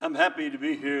I'm happy to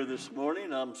be here this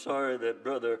morning. I'm sorry that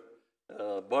Brother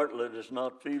Bartlett is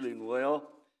not feeling well.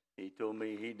 He told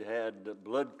me he'd had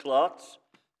blood clots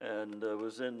and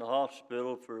was in the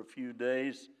hospital for a few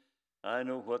days. I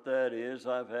know what that is.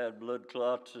 I've had blood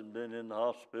clots and been in the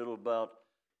hospital about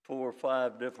 4 or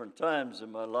 5 different times in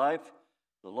my life.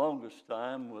 The longest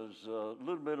time was a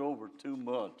little bit over 2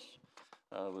 months.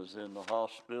 I was in the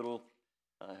hospital.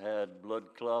 I had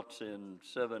blood clots in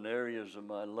 7 areas of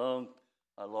my lung.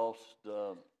 I lost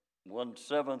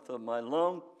 1/7 of my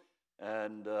lung,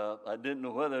 and I didn't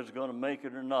know whether I was going to make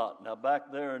it or not. Now,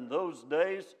 back there in those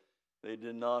days, they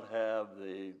did not have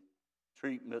the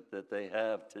treatment that they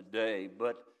have today.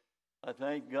 But I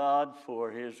thank God for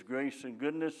His grace and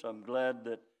goodness. I'm glad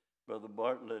that Brother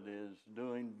Bartlett is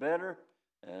doing better,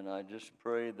 and I just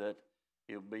pray that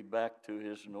he'll be back to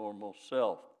his normal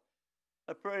self.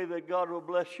 I pray that God will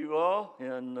bless you all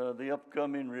in the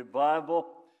upcoming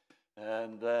revival,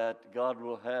 and that God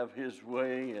will have His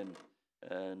way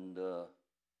and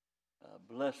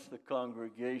bless the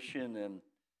congregation. And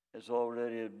as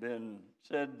already had been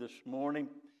said this morning,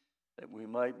 that we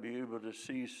might be able to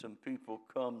see some people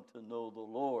come to know the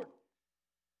Lord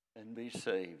and be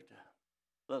saved.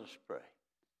 Let us pray.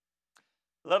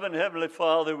 Loving Heavenly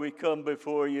Father, we come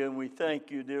before you and we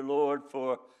thank you, dear Lord,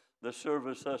 for the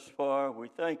service thus far. We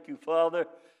thank you, Father,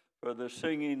 for the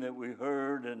singing that we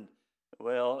heard, and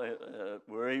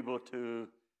we're able to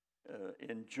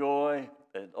enjoy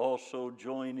and also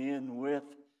join in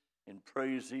with in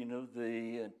praising of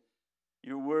Thee. And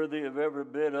you're worthy of every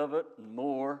bit of it and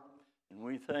more. And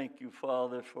we thank you,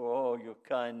 Father, for all your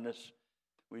kindness.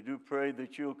 We do pray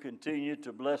that you'll continue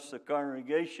to bless the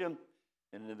congregation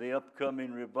in the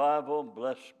upcoming revival.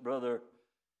 Bless Brother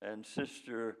and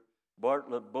Sister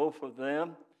Bartlett, both of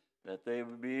them, that they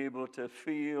would be able to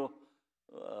feel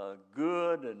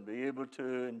good and be able to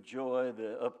enjoy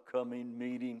the upcoming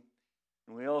meeting.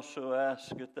 And we also ask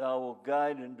that thou will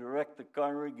guide and direct the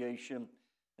congregation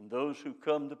and those who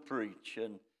come to preach,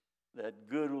 and that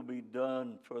good will be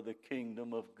done for the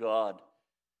kingdom of God.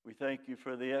 We thank you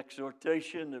for the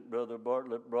exhortation that Brother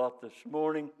Bartlett brought this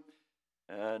morning.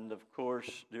 And of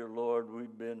course, dear Lord,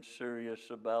 we've been serious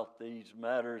about these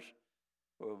matters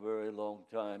for a very long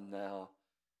time now.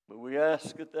 But we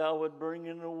ask that thou would bring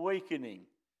an awakening,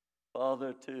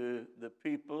 Father, to the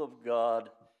people of God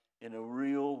in a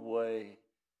real way.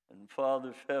 And Father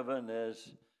of heaven,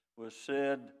 as was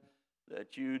said,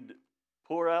 that you'd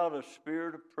pour out a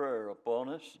spirit of prayer upon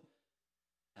us,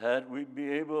 that we'd be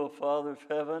able, Father of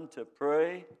heaven, to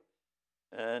pray,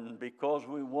 and because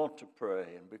we want to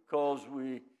pray, and because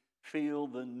we feel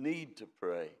the need to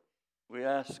pray, we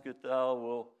ask that thou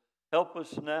will help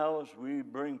us now as we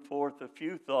bring forth a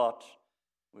few thoughts.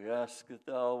 We ask that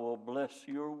thou will bless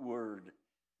your word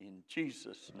in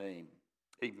Jesus' name.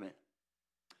 Amen.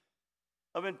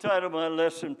 I've entitled my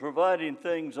lesson, Providing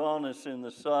Things Honest in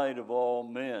the Sight of All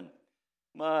Men.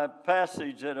 My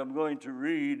passage that I'm going to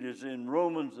read is in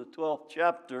Romans, the 12th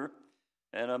chapter,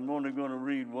 and I'm only going to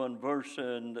read one verse,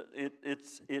 and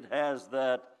it has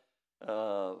that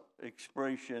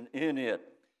expression in it.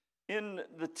 In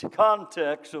the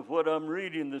context of what I'm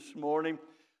reading this morning,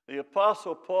 the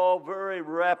Apostle Paul very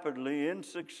rapidly, in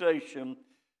succession,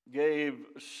 gave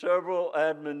several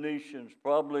admonitions,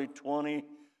 probably 20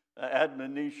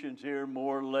 admonitions here,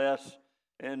 more or less,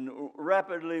 and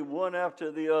rapidly, one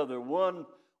after the other, one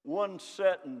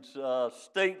sentence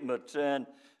statements, and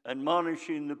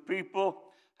admonishing the people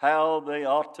how they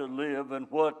ought to live and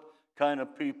what kind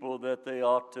of people that they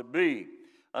ought to be.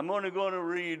 I'm only going to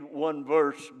read one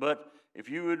verse, but if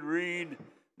you would read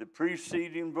the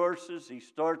preceding verses, he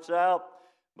starts out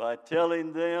by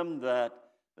telling them that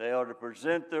they are to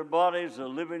present their bodies a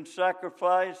living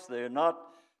sacrifice. They are not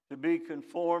to be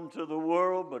conformed to the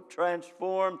world, but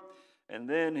transformed. And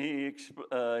then he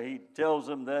tells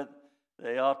them that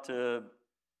they ought to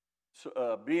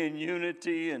be in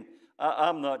unity. And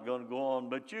I'm not going to go on,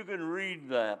 but you can read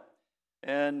that.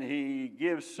 And he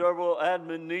gives several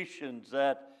admonitions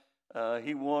that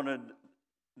he wanted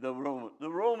the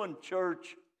Roman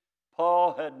church.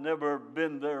 Paul had never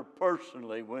been there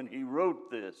personally when he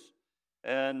wrote this,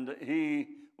 and he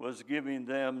was giving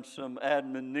them some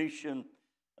admonition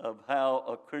of how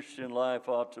a Christian life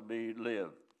ought to be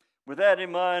lived. With that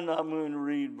in mind, I'm going to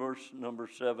read verse number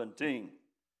 17.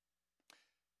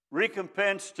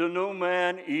 Recompense to no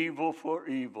man evil for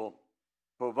evil.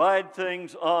 Provide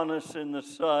things honest in the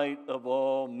sight of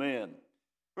all men.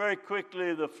 Very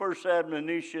quickly, the first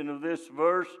admonition of this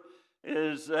verse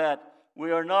is that we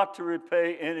are not to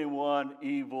repay anyone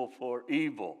evil for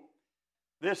evil.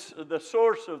 The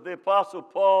source of the Apostle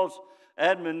Paul's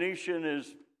admonition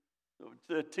is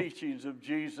the teachings of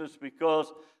Jesus,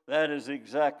 because that is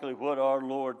exactly what our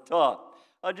Lord taught.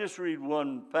 I'll just read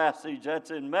one passage.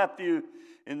 That's in Matthew,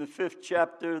 in the 5th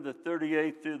chapter, the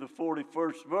 38th through the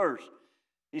 41st verse.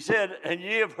 He said, "And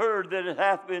ye have heard that it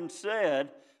hath been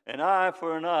said, an eye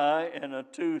for an eye, and a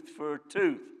tooth for a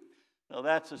tooth." Now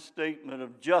that's a statement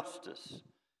of justice.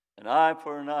 An eye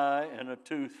for an eye, and a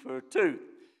tooth for a tooth.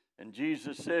 And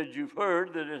Jesus said, "You've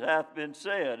heard that it hath been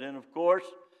said." And of course,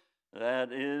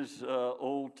 that is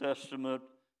Old Testament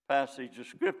passage of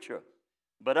Scripture.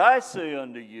 "But I say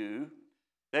unto you,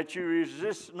 that you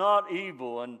resist not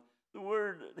evil." And the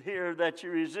word here, that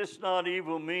you resist not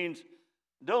evil, means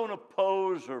don't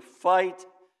oppose or fight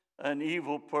an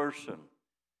evil person.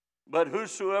 "But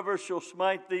whosoever shall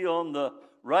smite thee on the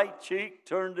right cheek,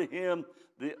 turn to him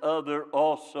the other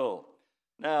also."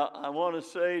 Now, I want to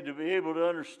say, to be able to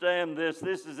understand this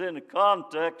is in the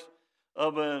context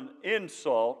of an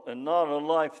insult and not a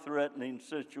life-threatening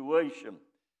situation.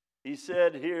 He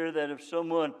said here that if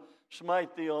someone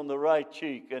smite thee on the right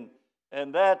cheek,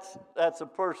 and that's a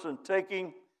person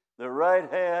taking the right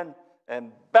hand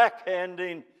and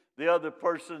backhanding the other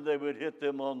person, they would hit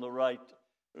them on the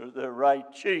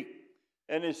right cheek.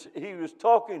 And he was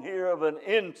talking here of an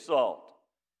insult,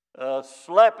 a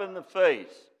slap in the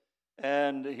face.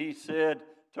 And he said,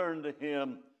 turn to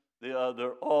him the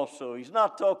other also. He's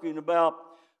not talking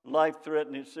about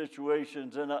life-threatening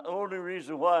situations. And the only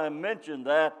reason why I mentioned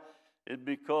that is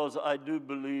because I do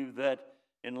believe that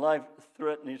in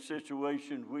life-threatening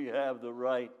situations, we have the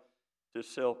right to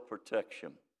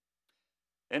self-protection.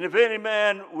 "And if any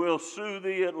man will sue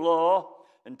thee at law,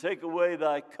 and take away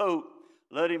thy coat,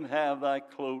 let him have thy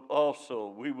cloak also."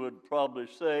 We would probably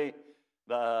say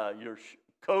your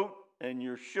coat and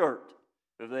your shirt.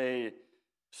 If they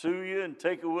sue you and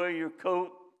take away your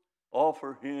coat,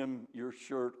 offer him your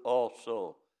shirt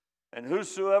also. "And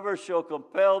whosoever shall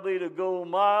compel thee to go a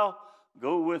mile,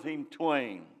 go with him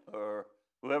twain." Or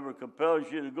whoever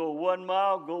compels you to go 1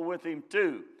 mile, go with him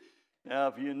 2. Now,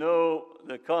 if you know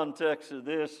the context of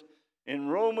this, in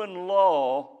Roman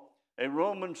law, a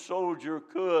Roman soldier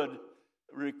could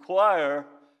require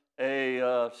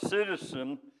a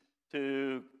citizen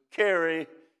to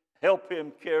help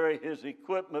him carry his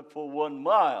equipment for 1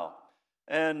 mile.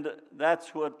 And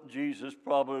that's what Jesus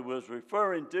probably was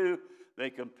referring to.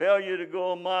 They compel you to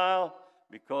go a mile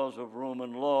because of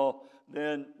Roman law,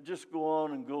 then just go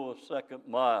on and go a 2nd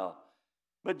mile.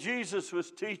 But Jesus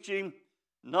was teaching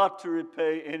not to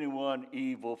repay anyone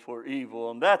evil for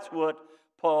evil. And that's what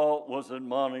Paul was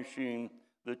admonishing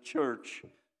the church.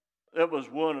 That was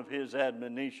one of his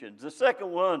admonitions. The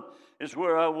second one is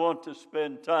where I want to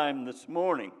spend time this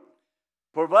morning.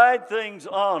 Provide things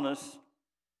honest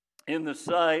in the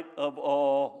sight of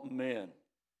all men.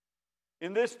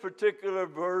 In this particular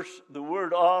verse, the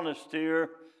word honest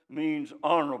here means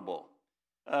honorable.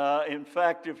 In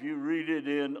fact, if you read it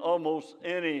in almost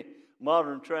any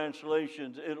modern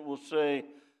translations, it will say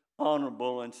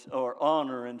honorable or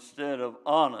honor instead of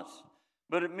honest.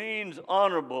 But it means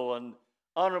honorable, and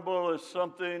honorable is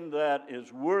something that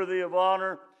is worthy of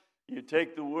honor. You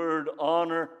take the word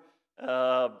honor,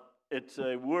 it's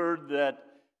a word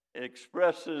that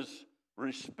expresses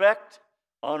respect.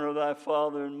 "Honor thy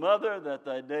father and mother, that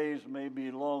thy days may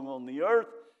be long on the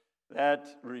earth."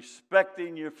 That's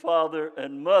respecting your father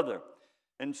and mother.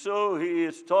 And so he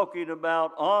is talking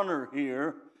about honor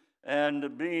here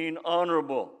and being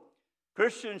honorable.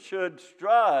 Christians should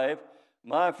strive,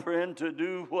 my friend, to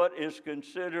do what is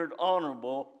considered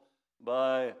honorable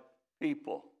by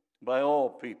people, by all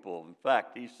people. In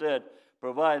fact, he said,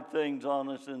 provide things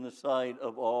honest in the sight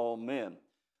of all men.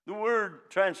 The word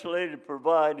translated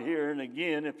provide here, and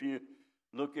again, if you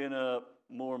look in a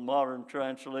more modern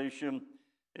translation,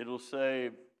 it'll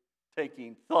say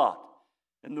taking thought.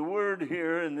 And the word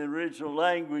here in the original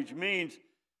language means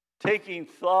taking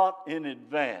thought in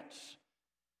advance.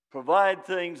 Provide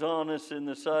things honest in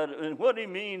the sight of, and what he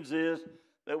means is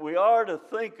that we are to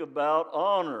think about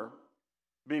honor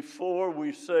before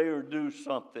we say or do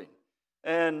something,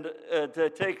 and to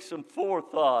take some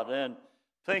forethought and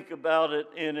think about it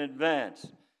in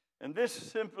advance. And this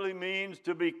simply means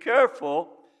to be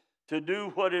careful to do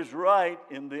what is right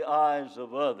in the eyes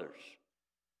of others.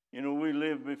 You know, we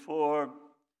live before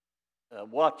a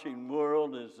watching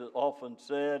world, as often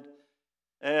said,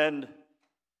 and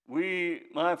we,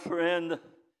 my friend,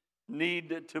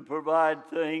 need to provide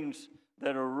things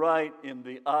that are right in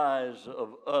the eyes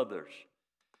of others.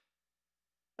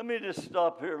 Let me just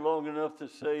stop here long enough to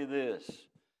say this.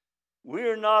 We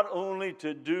are not only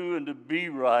to do and to be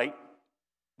right,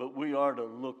 but we are to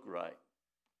look right.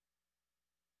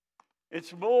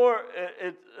 It's more,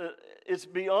 it's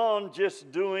beyond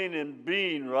just doing and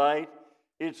being right.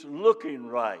 It's looking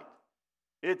right.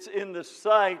 It's in the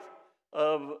sight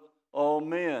of all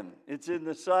men. It's in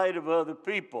the sight of other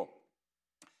people.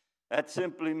 That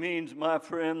simply means, my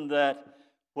friend, that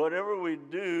whatever we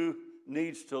do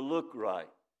needs to look right.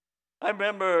 I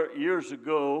remember years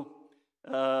ago,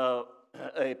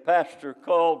 a pastor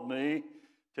called me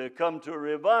to come to a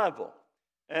revival.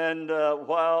 And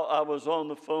while I was on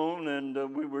the phone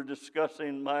and we were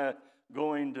discussing my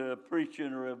going to preach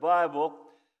in a revival,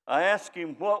 I asked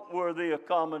him what were the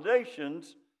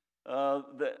accommodations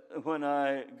that when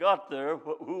I got there,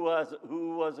 who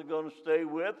was I going to stay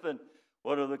with, and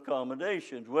what are the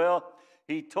accommodations? Well,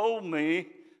 he told me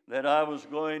that I was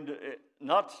going to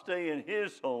not stay in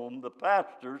his home, the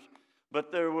pastor's,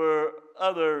 but there were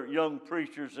other young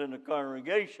preachers in the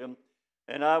congregation,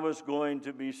 and I was going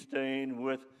to be staying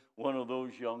with one of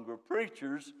those younger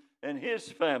preachers and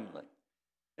his family.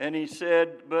 And he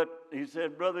said,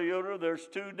 Brother Yoder, there's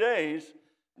 2 days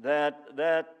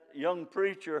that young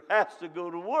preacher has to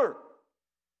go to work.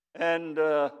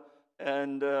 But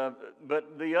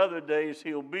the other days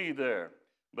he'll be there.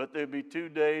 But there'd be 2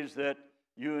 days that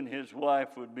you and his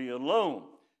wife would be alone.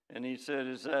 And he said,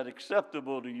 is that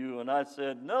acceptable to you? And I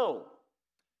said, no.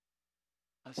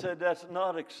 I said, that's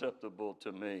not acceptable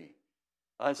to me.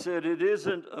 I said, it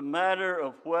isn't a matter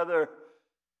of whether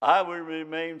I would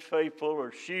remain faithful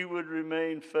or she would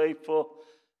remain faithful.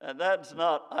 And that's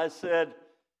not, I said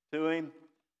to him,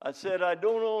 I said, I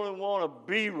don't only want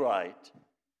to be right,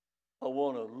 I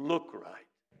want to look right.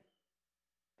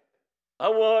 I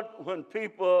want, when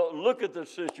people look at the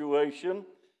situation,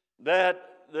 that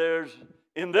there's,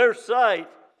 in their sight,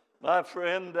 my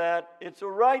friend, that it's a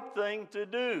right thing to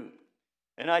do.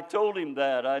 And I told him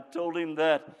that. I told him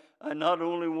that I not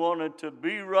only wanted to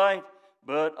be right,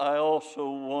 but I also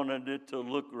wanted it to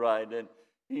look right. And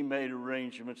he made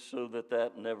arrangements so that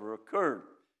that never occurred.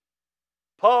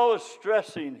 Paul is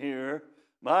stressing here,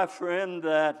 my friend,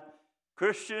 that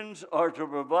Christians are to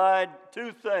provide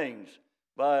 2 things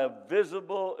by a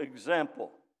visible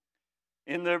example.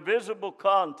 In their visible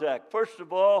contact, first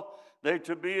of all, they're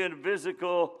to be a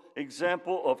physical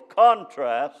example of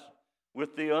contrast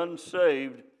with the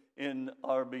unsaved in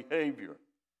our behavior.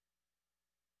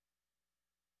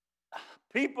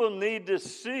 People need to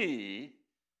see,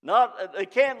 they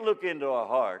can't look into our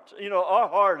hearts. You know, our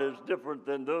heart is different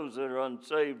than those that are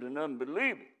unsaved and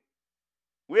unbelieving.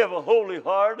 We have a holy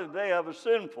heart and they have a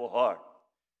sinful heart.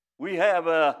 We have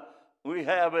a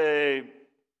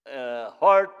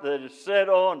heart that is set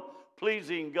on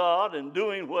pleasing God and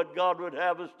doing what God would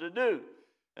have us to do.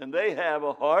 And they have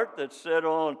a heart that's set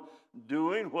on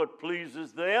doing what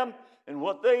pleases them and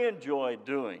what they enjoy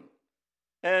doing.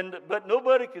 But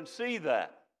nobody can see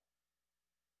that.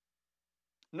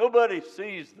 Nobody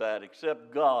sees that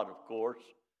except God, of course.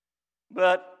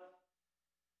 But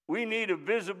we need a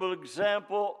visible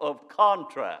example of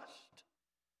contrast.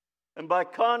 And by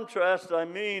contrast, I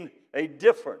mean a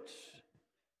difference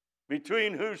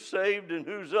between who's saved and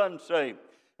who's unsaved.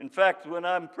 In fact, when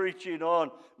I'm preaching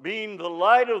on being the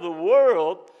light of the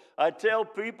world, I tell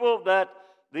people that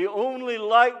the only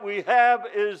light we have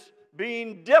is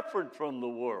being different from the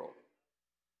world.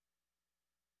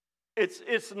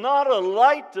 It's not a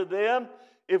light to them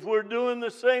if we're doing the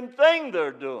same thing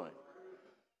they're doing.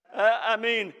 I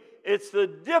mean, it's the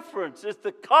difference, it's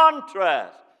the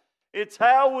contrast. It's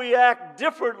how we act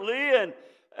differently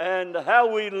and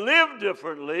how we live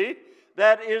differently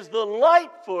that is the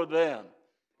light for them.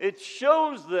 It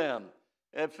shows them.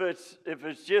 If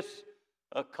it's just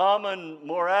a common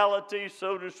morality,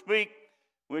 so to speak,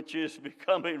 which is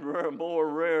becoming more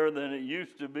rare than it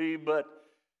used to be, but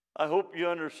I hope you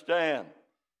understand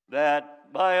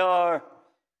that by our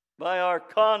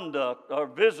conduct, our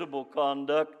visible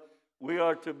conduct, we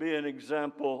are to be an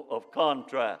example of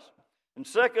contrast. And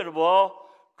second of all,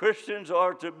 Christians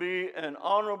are to be an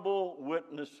honorable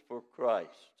witness for Christ.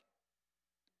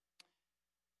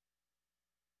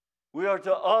 We are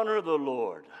to honor the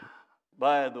Lord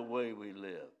by the way we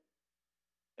live.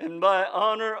 And by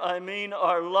honor, I mean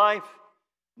our life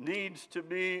needs to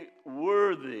be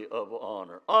worthy of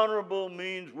honor. Honorable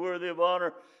means worthy of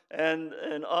honor, and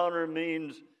honor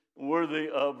means worthy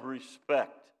of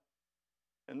respect.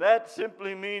 And that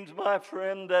simply means, my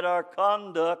friend, that our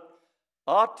conduct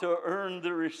ought to earn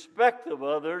the respect of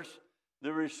others,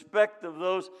 the respect of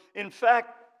those. In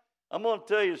fact, I'm going to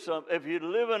tell you something. If you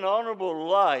live an honorable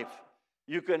life,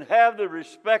 you can have the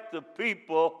respect of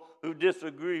people who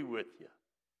disagree with you.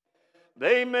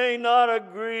 They may not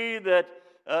agree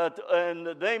and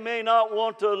they may not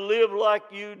want to live like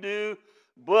you do,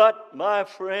 but, my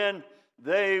friend,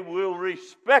 they will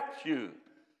respect you.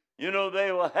 You know,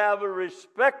 they will have a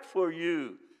respect for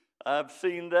you. I've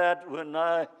seen that when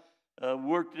I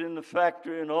worked in the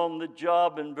factory and on the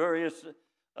job in various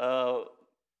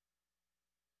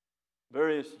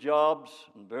jobs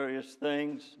and various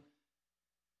things.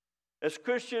 As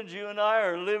Christians, you and I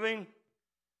are living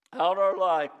out our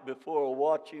life before a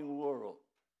watching world.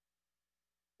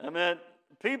 I mean,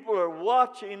 people are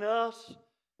watching us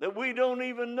that we don't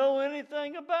even know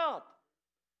anything about.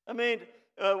 I mean,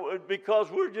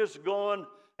 because we're just going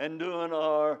and doing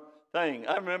our thing.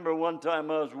 I remember one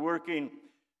time I was working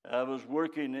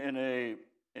in a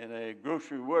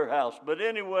grocery warehouse. But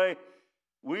anyway,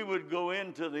 we would go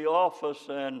into the office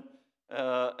and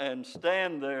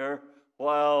stand there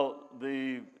while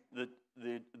the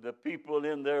people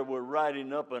in there were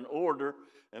writing up an order,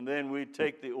 and then we'd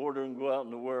take the order and go out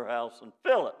in the warehouse and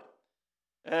fill it.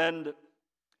 And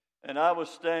I was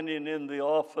standing in the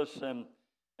office, and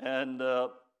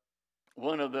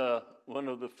one of the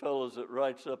fellows that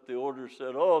writes up the order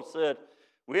said,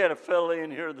 we had a fellow in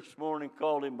here this morning,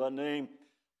 called him by name,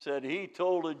 said he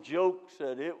told a joke,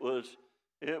 said it was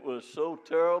so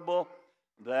terrible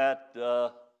that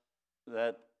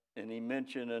and he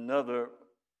mentioned another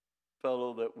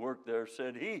fellow that worked there,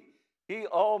 said he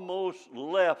almost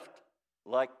left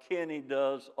like Kenny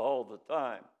does all the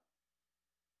time.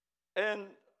 And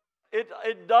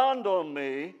it dawned on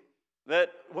me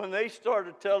that when they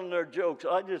started telling their jokes,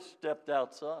 I just stepped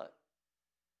outside.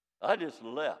 I just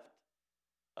left.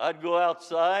 I'd go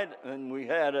outside, and we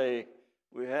had a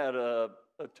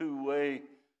two-way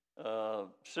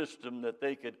system that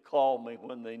they could call me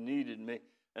when they needed me,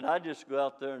 and I'd just go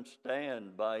out there and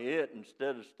stand by it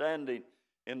instead of standing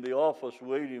in the office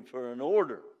waiting for an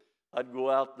order. I'd go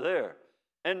out there,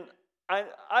 and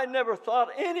I never thought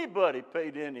anybody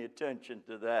paid any attention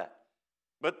to that,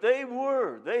 but they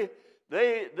were.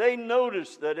 They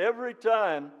noticed that every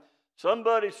time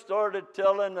somebody started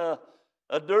telling a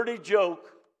dirty joke,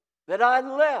 that I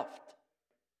left,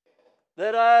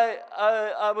 that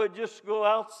I would just go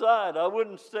outside. I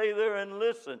wouldn't stay there and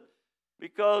listen,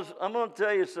 because I'm going to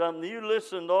tell you something. You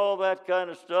listen to all that kind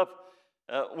of stuff.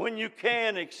 When you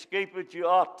can escape it, you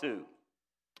ought to.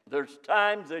 There's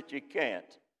times that you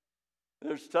can't.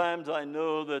 There's times I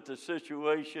know that the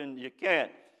situation you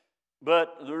can't.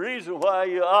 But the reason why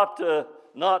you ought to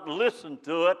not listen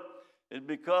to it is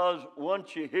because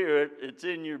once you hear it, it's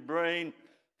in your brain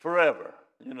forever.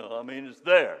 You know, I mean, it's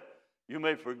there. You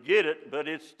may forget it, but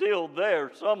it's still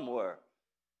there somewhere.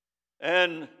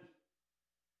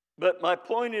 But my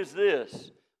point is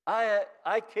this.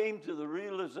 I came to the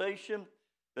realization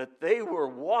that they were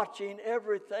watching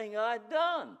everything I'd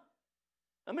done.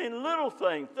 I mean, little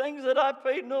things that I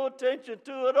paid no attention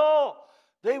to at all.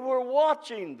 They were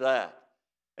watching that.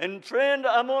 And friend,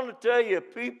 I'm going to tell you,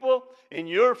 people in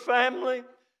your family,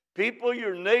 people,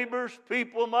 your neighbors,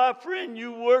 people, my friend,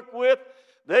 you work with,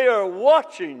 they are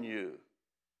watching you.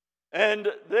 And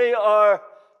they are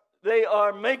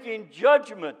making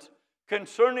judgment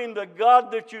concerning the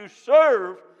God that you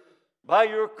serve by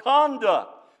your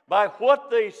conduct, by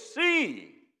what they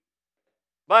see.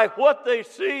 By what they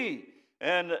see.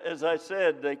 And as I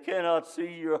said, they cannot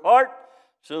see your heart,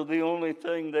 so the only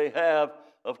thing they have,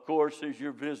 of course, is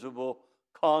your visible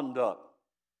conduct.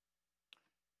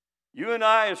 You and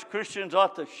I as Christians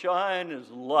ought to shine as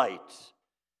lights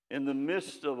in the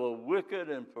midst of a wicked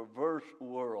and perverse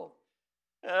world.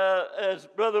 As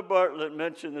Brother Bartlett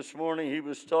mentioned this morning, he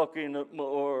was talking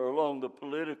more along the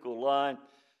political line,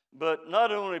 but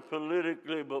not only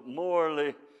politically, but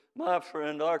morally, my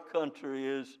friend, our country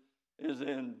is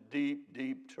in deep,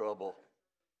 deep trouble.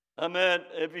 I mean,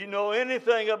 if you know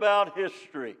anything about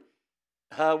history,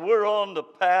 we're on the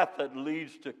path that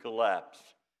leads to collapse.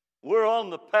 We're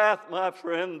on the path, my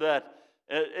friend, that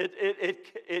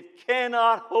it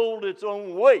cannot hold its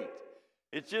own weight.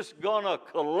 It's just going to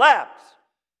collapse.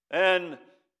 And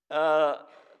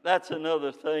that's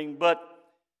another thing. But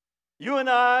you and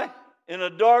I, in a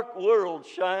dark world,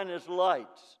 shine as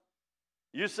lights.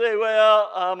 You say,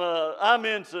 well, I'm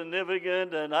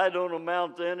insignificant and I don't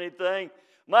amount to anything.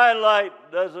 My light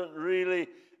doesn't really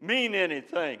mean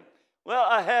anything. Well,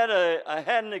 I had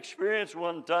an experience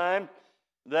one time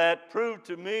that proved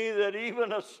to me that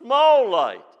even a small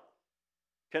light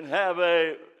can have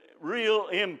a real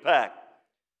impact.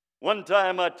 One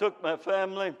time I took my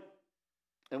family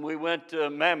and we went to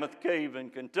Mammoth Cave in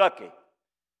Kentucky.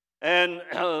 And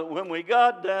when we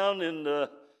got down in the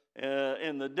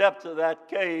depth of that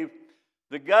cave,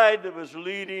 the guide that was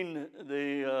leading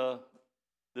the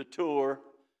tour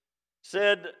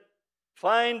said,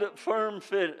 find firm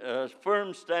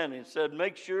standing. Said,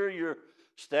 make sure you're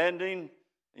standing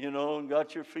and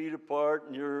got your feet apart,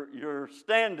 and you're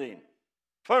standing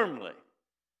firmly,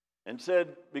 and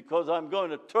said, because I'm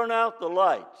going to turn out the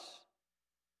lights.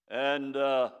 And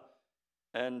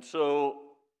so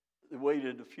they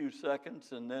waited a few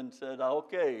seconds and then said,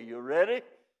 okay, you ready?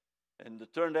 And they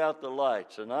turned out the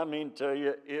lights. And I mean, tell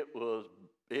you, it was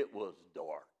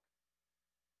dark.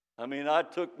 I mean, I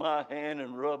took my hand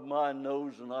and rubbed my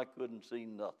nose and I couldn't see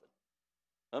nothing.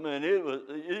 I mean,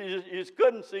 you just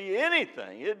couldn't see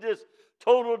anything. It just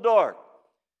total dark.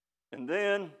 And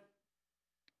then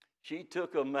she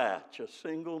took a match, a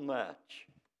single match,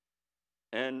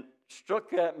 and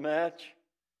struck that match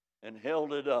and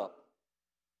held it up.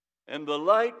 And the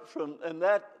light and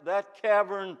that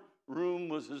cavern room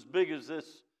was as big as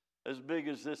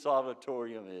this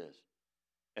auditorium is.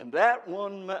 And that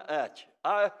one match,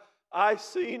 I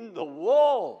seen the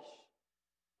walls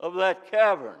of that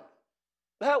cavern.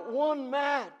 That one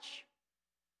match,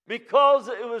 because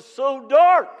it was so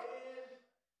dark.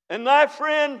 And my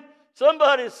friend,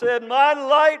 somebody said, my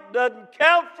light doesn't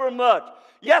count for much.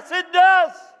 Yes, it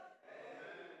does.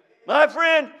 My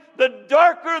friend, the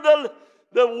darker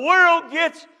the world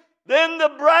gets, then the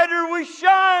brighter we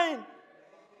shine.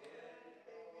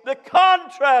 The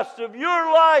contrast of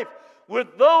your life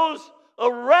with those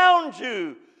around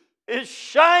you is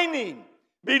shining.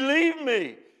 Believe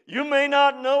me, you may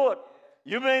not know it.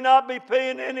 You may not be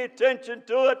paying any attention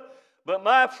to it, but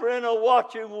my friend, a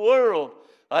watching world,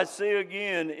 I say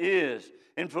again, is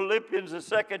in Philippians, the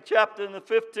 2nd chapter and the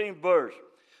 15th verse,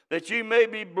 that ye may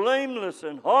be blameless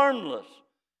and harmless,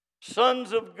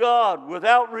 sons of God,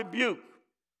 without rebuke.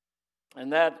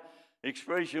 And that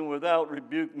expression, without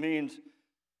rebuke, means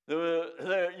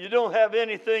you don't have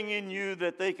anything in you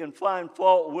that they can find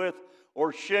fault with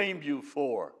or shame you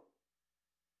for.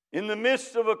 In the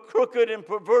midst of a crooked and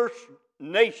perverse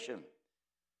nation,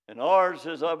 and ours,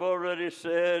 as I've already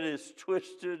said, is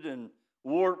twisted and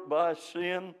warped by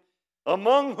sin,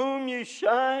 among whom you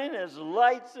shine as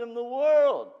lights in the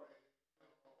world.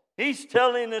 He's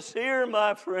telling us here,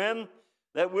 my friend,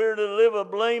 that we're to live a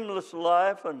blameless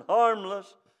life and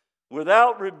harmless,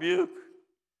 without rebuke,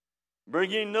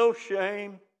 bringing no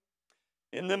shame,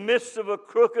 in the midst of a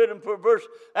crooked and perverse.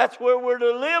 That's where we're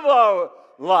to live our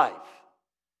life.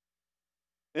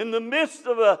 In the midst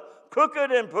of a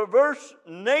crooked and perverse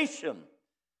nation,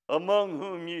 among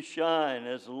whom you shine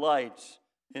as lights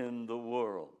in the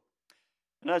world.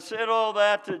 And I said all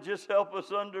that to just help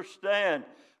us understand,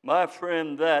 my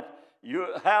friend, that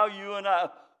how you and I,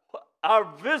 our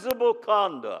visible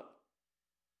conduct,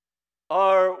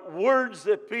 our words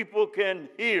that people can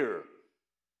hear,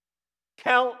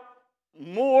 count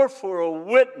more for a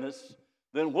witness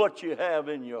than what you have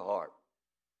in your heart.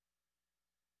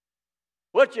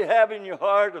 What you have in your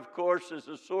heart, of course, is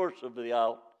the source of the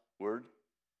outward,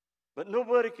 but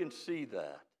nobody can see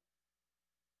that.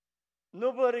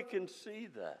 Nobody can see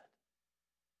that.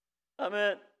 I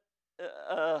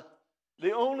mean,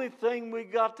 the only thing we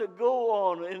got to go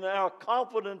on in our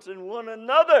confidence in one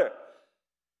another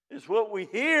is what we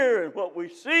hear and what we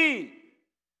see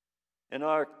in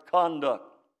our conduct.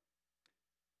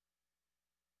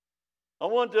 I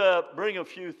want to bring a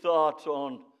few thoughts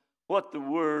on what the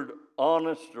word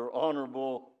honest or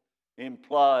honorable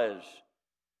implies.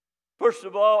 First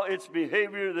of all, it's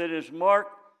behavior that is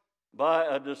marked by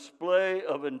a display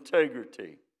of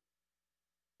integrity,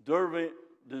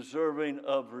 deserving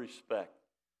of respect.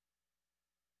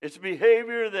 It's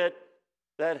behavior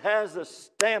that has a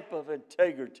stamp of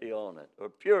integrity on it, or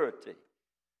purity,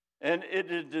 and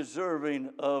it is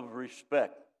deserving of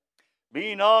respect.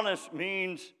 Being honest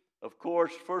means, of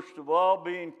course, first of all,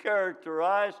 being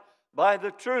characterized by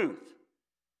the truth.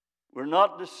 We're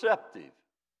not deceptive.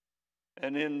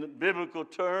 And in biblical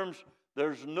terms,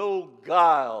 there's no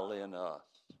guile in us.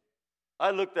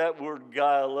 I looked that word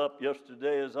guile up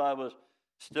yesterday as I was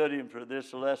studying for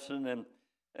this lesson,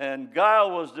 and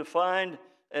guile was defined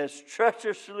as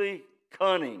treacherously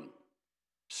cunning,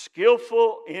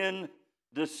 skillful in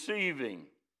deceiving,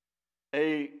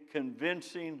 a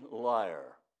convincing liar.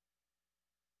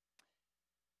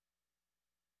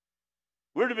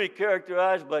 We're to be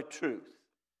characterized by truth.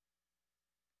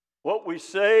 What we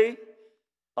say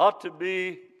ought to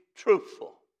be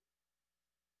truthful.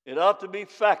 It ought to be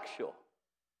factual.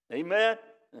 Amen?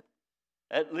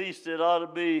 At least it ought to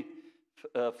be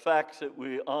facts that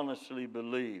we honestly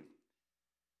believe.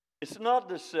 It's not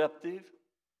deceptive.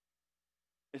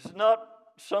 It's not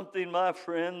something, my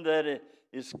friend, that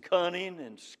is cunning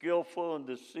and skillful and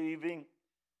deceiving.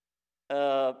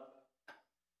 Have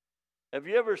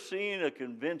you ever seen a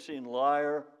convincing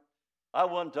liar? I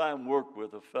one time worked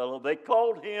with a fellow. They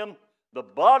called him the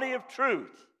body of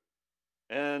truth.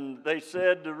 And they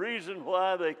said the reason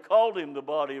why they called him the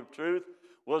body of truth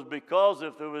was because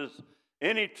if there was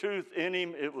any truth in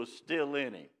him, it was still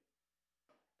in him.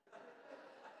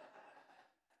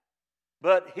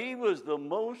 But he was the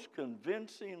most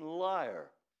convincing liar.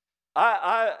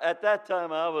 At that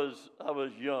time, I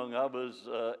was young. I was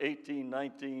 18,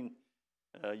 19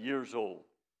 years old.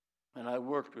 And I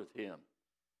worked with him.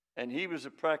 And he was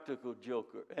a practical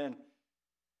joker. And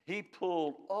he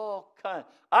pulled all kinds.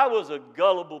 I was a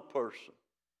gullible person.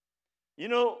 You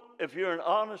know, if you're an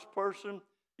honest person,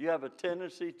 you have a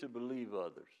tendency to believe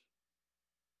others.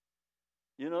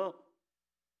 You know?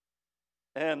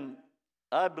 And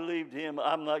I believed him.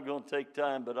 I'm not going to take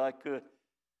time, but I could.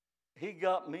 He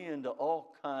got me into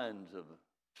all kinds of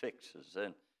fixes.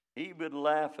 And he would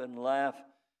laugh and laugh.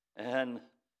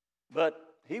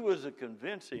 But he was a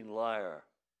convincing liar.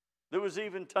 There was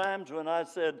even times when I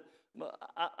said,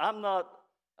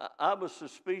 I was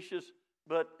suspicious,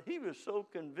 but he was so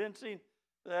convincing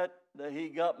that he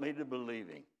got me to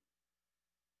believing.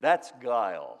 That's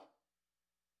guile.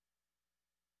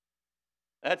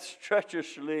 That's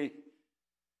treacherously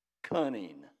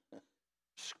cunning.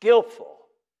 Skillful,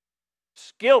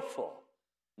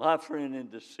 my friend, in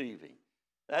deceiving.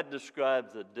 That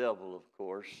describes the devil, of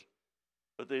course.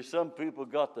 But there's some people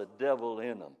got the devil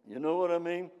in them. You know what I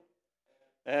mean?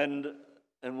 And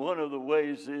one of the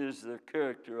ways is they're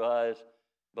characterized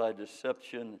by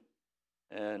deception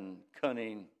and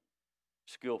cunning,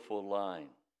 skillful lying.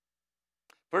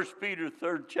 1 Peter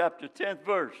 3rd chapter 10th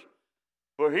verse.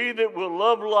 For he that will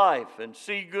love life and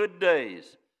see good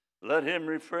days, let him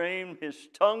refrain his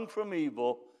tongue from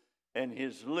evil and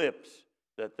his lips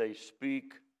that they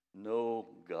speak no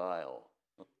guile.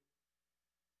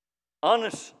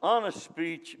 Honest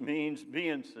speech means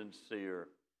being sincere,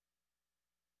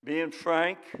 being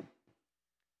frank,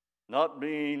 not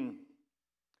being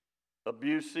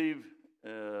abusive,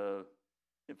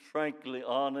 frankly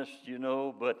honest, you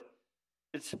know, but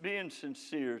it's being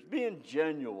sincere, it's being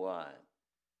genuine.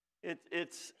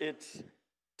 It's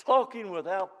talking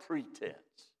without pretense.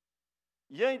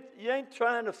 You ain't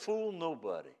trying to fool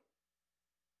nobody.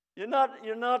 You're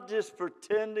not just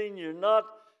pretending, you're not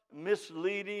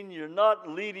misleading, you're not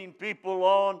leading people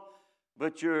on,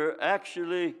 but you're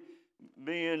actually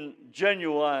being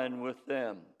genuine with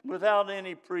them without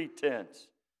any pretense.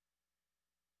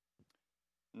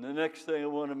 And the next thing I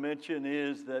want to mention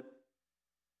is that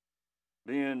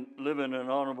living an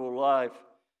honorable life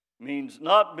means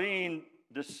not being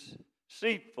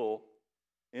deceitful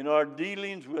in our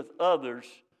dealings with others,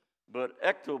 but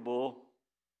equitable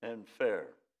and fair.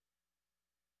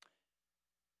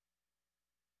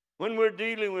 When we're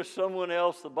dealing with someone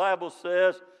else, the Bible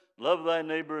says, love thy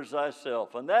neighbor as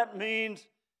thyself. And that means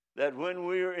that when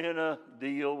we're in a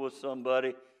deal with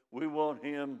somebody, we want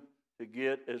him to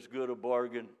get as good a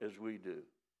bargain as we do.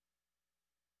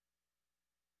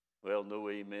 Well, no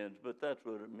amens, but that's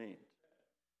what it means.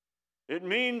 It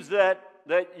means that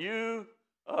you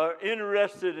are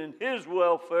interested in his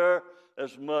welfare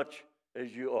as much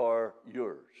as you are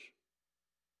yours.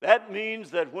 That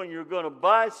means that when you're going to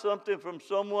buy something from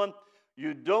someone,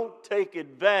 you don't take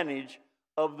advantage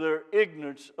of their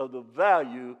ignorance of the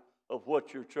value of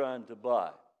what you're trying to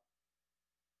buy.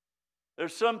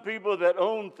 There's some people that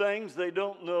own things, they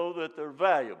don't know that they're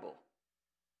valuable.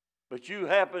 But you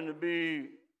happen to be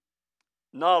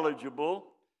knowledgeable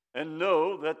and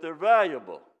know that they're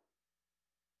valuable.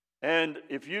 And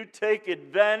if you take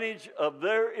advantage of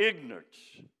their ignorance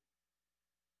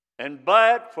and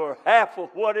buy it for half of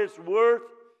what it's worth,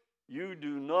 you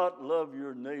do not love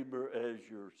your neighbor as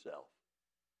yourself.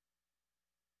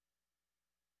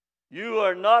 You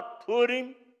are not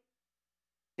putting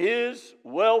his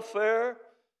welfare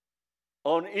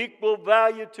on equal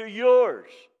value to yours.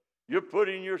 You're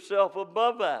putting yourself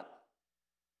above that.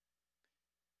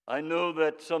 I know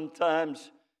that sometimes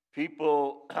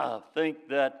people think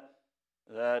that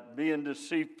being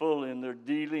deceitful in their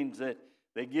dealings, that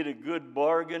they get a good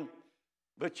bargain,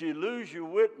 but you lose your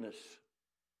witness.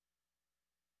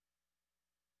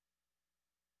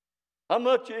 How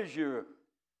much is your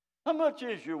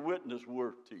witness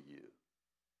worth to you?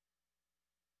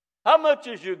 How much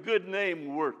is your good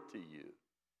name worth to you?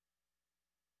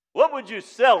 What would you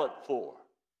sell it for?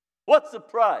 What's the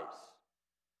price?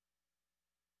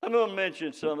 I'm going to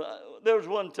mention some. There was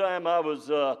one time I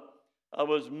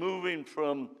was moving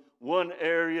from one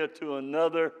area to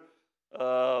another,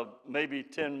 maybe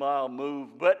 10-mile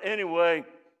move. But anyway,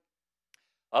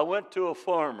 I went to a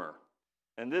farmer,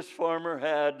 and this farmer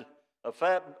had a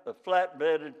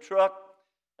flatbed truck,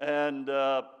 and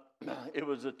it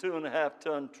was a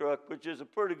 2.5-ton truck, which is a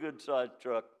pretty good-sized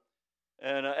truck.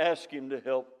 and I asked him to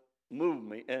help move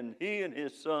me, and he and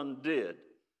his son did.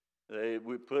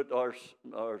 We put our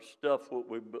stuff, what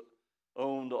we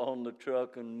owned, on the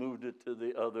truck and moved it to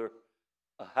the other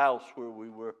house where we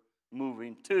were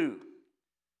moving to.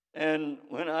 And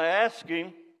when I asked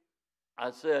him,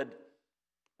 I said,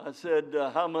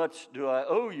 how much do I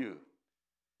owe you?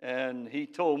 And he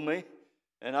told me,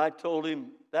 and I told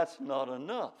him, that's not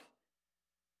enough.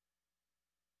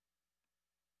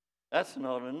 That's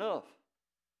not enough.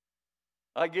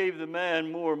 I gave the man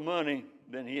more money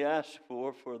than he asked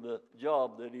for the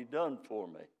job that he done for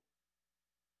me,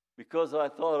 because I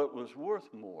thought it was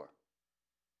worth more.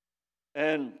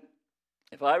 And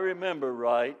if I remember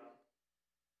right,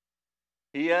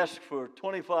 he asked for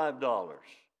 $25,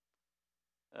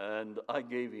 and I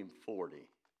gave him $40.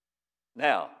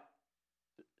 Now,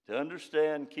 to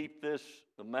understand, keep this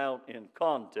amount in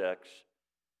context,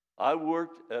 I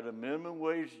worked at a minimum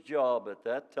wage job at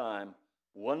that time,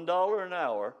 $1 an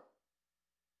hour,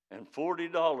 and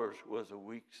 $40 was a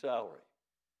week's salary.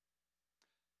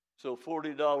 So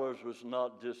 $40 was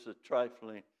not just a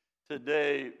trifling.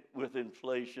 Today, with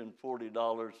inflation,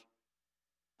 $40, at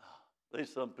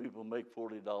least some people make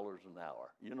 $40 an hour.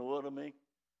 You know what I mean?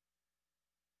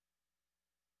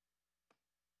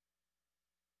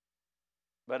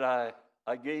 But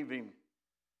I gave him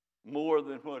more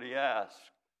than what he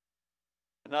asked.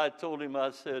 And I told him,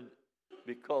 I said,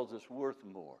 because it's worth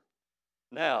more.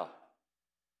 Now,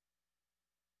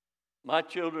 my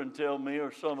children tell me,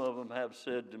 or some of them have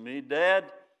said to me,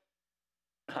 Dad,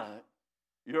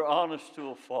 you're honest to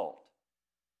a fault.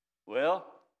 Well,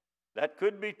 that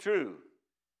could be true,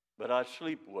 but I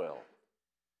sleep well.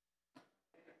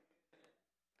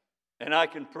 And I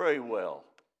can pray well,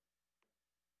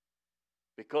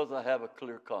 because I have a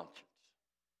clear conscience.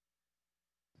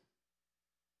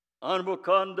 Honorable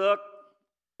conduct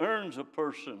earns a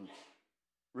person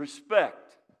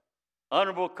respect.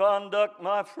 Honorable conduct,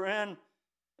 my friend,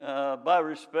 by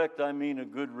respect I mean a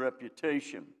good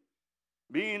reputation.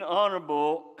 Being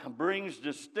honorable brings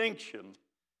distinction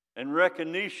and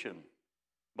recognition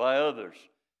by others.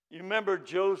 You remember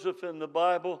Joseph in the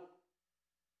Bible?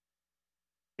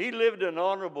 He lived an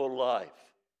honorable life,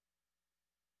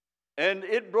 and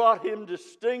it brought him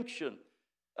distinction.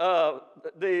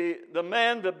 The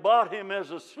man that bought him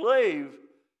as a slave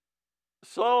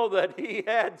saw that he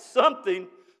had something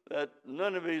that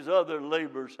none of his other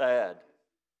laborers had.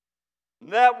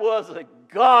 And that was that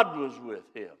God was with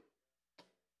him.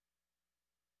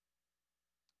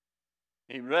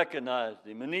 He recognized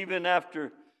him. And even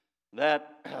after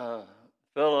that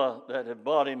fella that had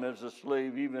bought him as a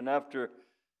slave, even after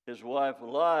his wife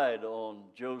lied on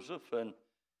Joseph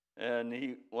and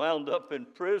he wound up in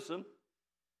prison,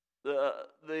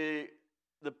 the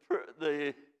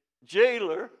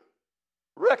jailer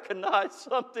recognized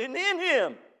something in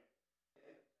him.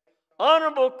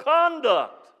 Honorable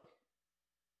conduct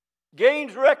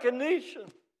gains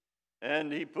recognition.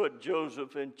 And he put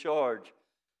Joseph in charge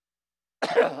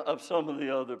of some of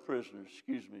the other prisoners.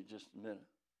 Excuse me just a minute.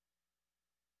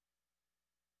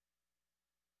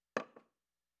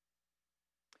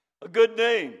 A good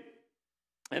name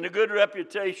and a good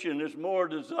reputation is more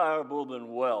desirable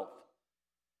than wealth.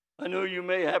 I know you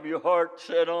may have your heart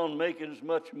set on making as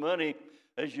much money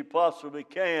as you possibly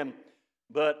can,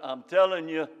 but I'm telling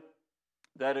you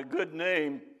that a good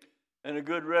name and a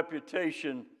good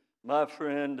reputation, my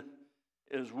friend,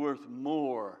 is worth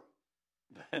more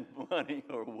than money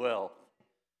or wealth.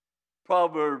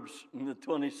 Proverbs in the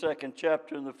 22nd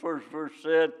chapter in the first verse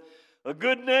said, a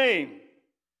good name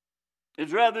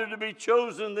is rather to be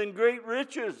chosen than great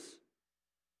riches.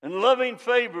 And loving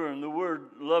favor, and the word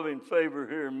loving favor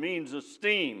here means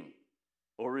esteem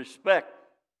or respect.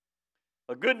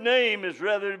 A good name is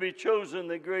rather to be chosen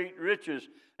than great riches,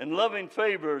 and loving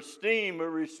favor, esteem, or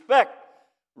respect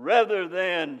rather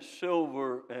than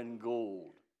silver and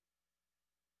gold.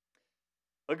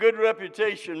 A good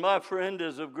reputation, my friend,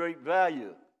 is of great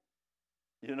value.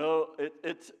 You know,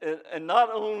 and not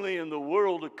only in the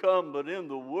world to come, but in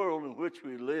the world in which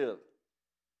we live.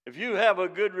 If you have a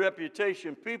good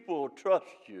reputation, people will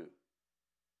trust you.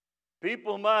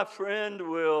 People, my friend,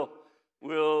 will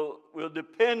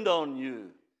depend on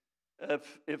you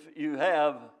if you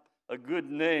have a good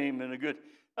name and a good.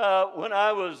 When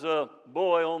I was a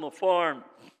boy on the farm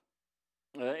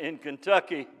in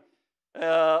Kentucky,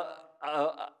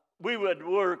 we would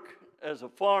work as a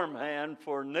farmhand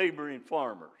for neighboring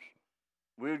farmers.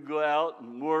 We'd go out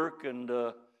and work, and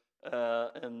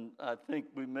I think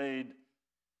we made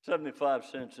 75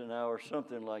 cents an hour,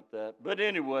 something like that. But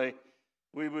anyway,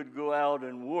 we would go out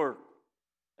and work.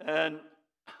 And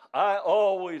I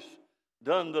always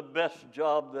done the best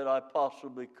job that I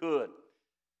possibly could.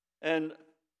 And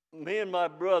me and my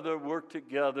brother worked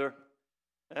together,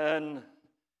 and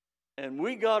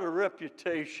we got a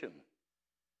reputation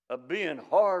of being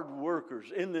hard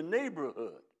workers in the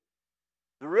neighborhood.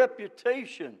 The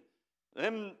reputation.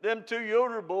 Them two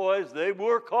Yoder boys, they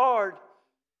work hard,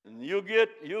 and you'll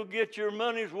get your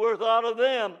money's worth out of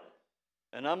them.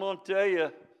 And I'm going to tell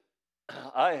you,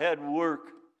 I had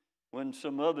work when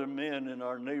some other men in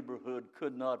our neighborhood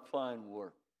could not find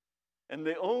work. And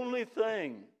the only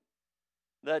thing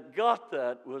that got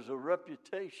that was a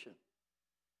reputation,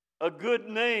 a good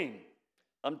name.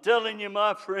 I'm telling you,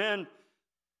 my friend,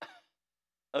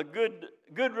 a good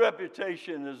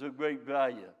reputation is of great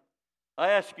value.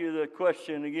 I ask you the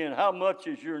question again, how much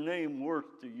is your name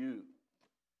worth to you?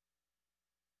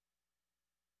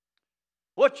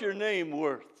 What's your name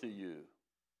worth to you?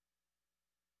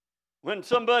 When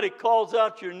somebody calls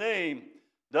out your name,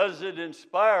 does it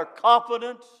inspire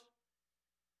confidence?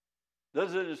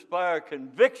 Does it inspire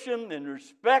conviction and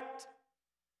respect?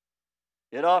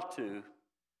 It ought to.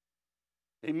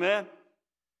 Amen?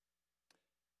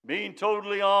 Being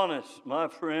totally honest, my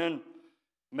friend,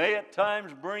 may at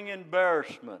times bring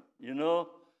embarrassment, you know.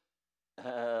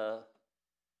 At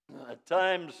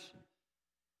times,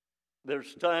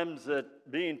 there's times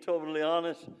that being totally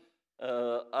honest,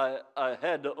 I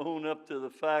had to own up to the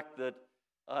fact that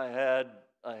I had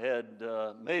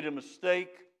made a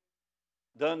mistake,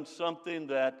 done something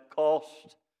that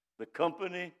cost the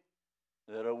company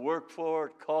that I worked for,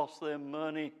 it cost them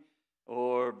money,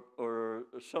 or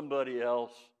somebody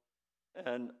else.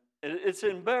 And it's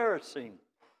embarrassing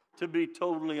to be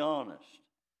totally honest.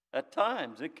 At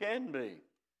times, it can be.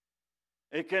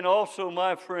 It can also,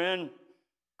 my friend,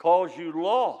 cause you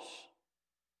loss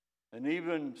and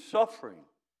even suffering,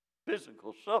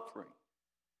 physical suffering.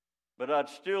 But I'd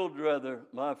still rather,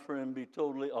 my friend, be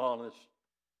totally honest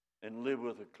and live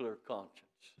with a clear conscience.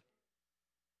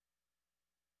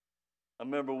 I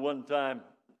remember one time,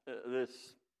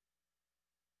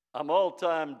 I'm all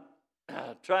time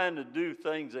trying to do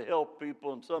things to help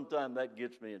people, and sometimes that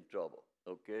gets me in trouble,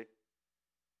 okay?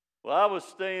 Well, I was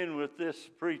staying with this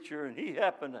preacher, and he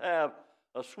happened to have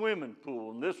a swimming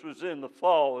pool, and this was in the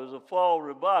fall. It was a fall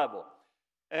revival.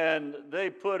 And they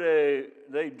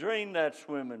drained that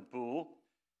swimming pool,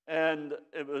 and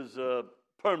it was a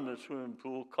permanent swimming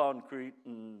pool, concrete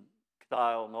and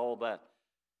tile and all that.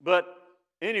 But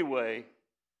anyway,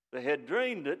 they had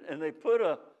drained it, and they put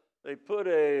a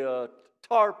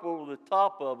tarp over the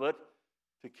top of it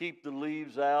to keep the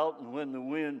leaves out, and when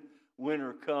the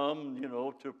winter come, you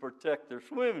know, to protect their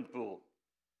swimming pool.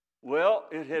 Well,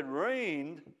 it had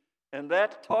rained, and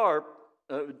that tarp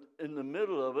in the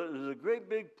middle of it was a great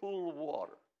big pool of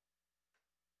water.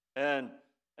 And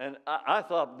I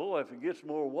thought, boy, if it gets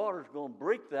more water, it's going to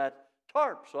break that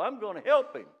tarp, so I'm going to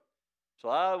help him. So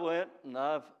I went and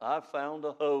I found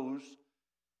a hose.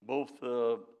 Both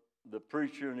the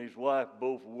preacher and his wife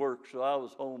both worked, so I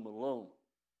was home alone.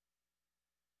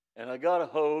 And I got a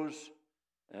hose,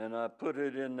 and I put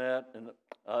it in that, and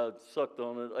I sucked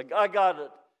on it. I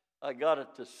got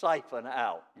it to siphon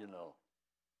out, you know.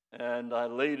 And I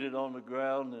laid it on the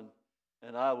ground,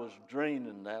 and I was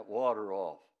draining that water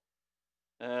off.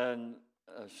 And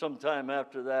sometime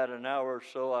after that, an hour or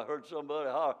so, I heard somebody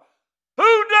holler, "Who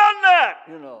done that?"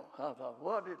 You know. I thought,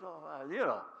 what did you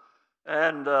know?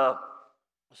 And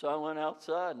so I went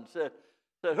outside and said,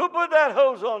 "Who put that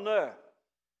hose on there?"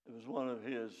 It was one of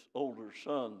his older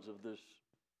sons of this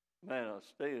man I was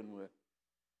staying with.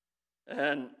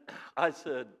 And I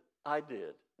said, "I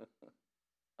did.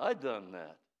 I done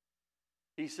that."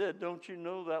 He said, "Don't you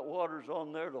know that water's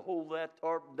on there to hold that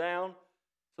tarp down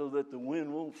so that the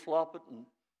wind won't flop it?" And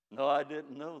no, I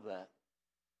didn't know that.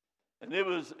 And it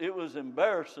was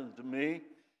embarrassing to me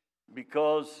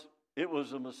because it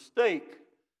was a mistake,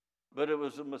 but it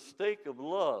was a mistake of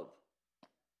love.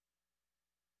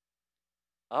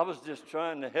 I was just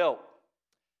trying to help.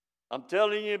 I'm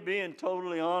telling you, being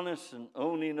totally honest and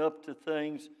owning up to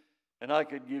things, and I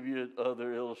could give you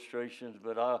other illustrations,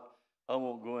 but I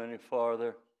won't go any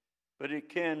farther. But it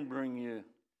can bring you.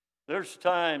 There's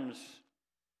times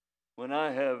when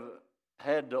I have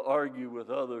had to argue with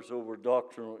others over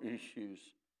doctrinal issues.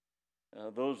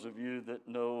 Those of you that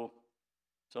know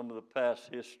some of the past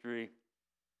history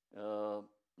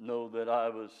know that I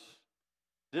was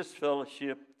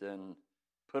disfellowshipped and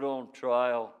put on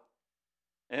trial.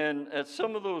 And at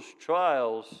some of those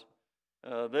trials,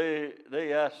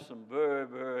 they asked some very,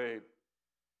 very,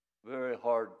 very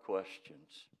hard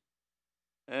questions.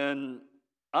 And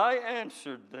I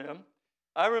answered them.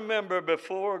 I remember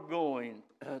before going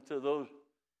to those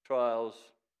trials,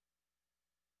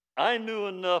 I knew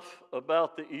enough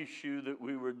about the issue that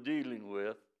we were dealing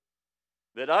with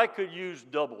that I could use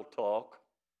double talk,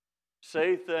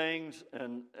 say things,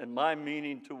 and my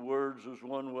meaning to words was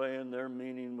one way and their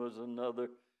meaning was another,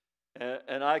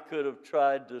 and I could have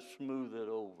tried to smooth it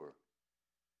over.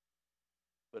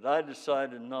 But I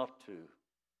decided not to.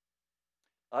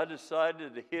 I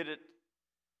decided to hit it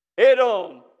head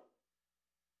on,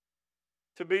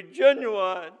 to be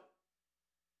genuine,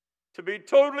 to be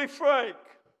totally frank,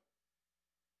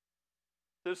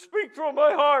 to speak from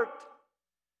my heart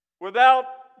without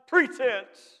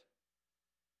pretense.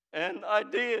 And I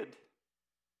did.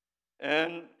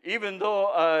 And even though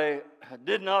I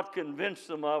did not convince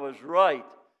them I was right,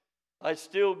 I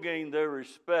still gained their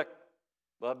respect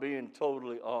by being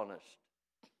totally honest.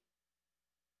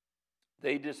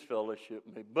 They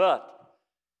disfellowshipped me. But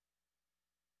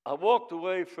I walked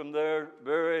away from there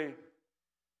very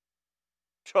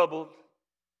troubled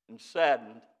and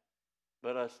saddened,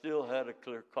 but I still had a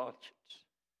clear conscience.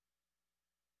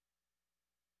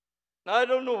 Now, I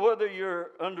don't know whether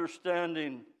you're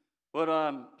understanding what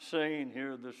I'm saying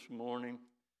here this morning,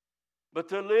 but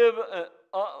to live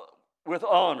with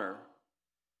honor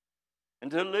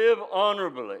and to live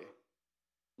honorably,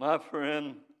 my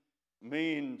friend,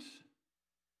 means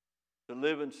to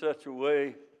live in such a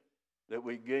way that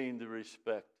we gain the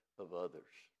respect of others.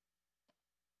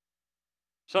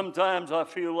 Sometimes I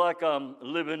feel like I'm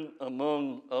living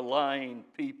among a lying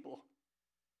people,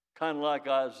 kind of like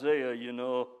Isaiah, you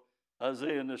know.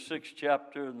 Isaiah in the 6th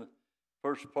chapter, in the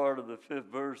first part of the 5th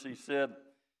verse, he said,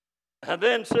 "And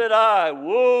then said I,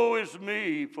 woe is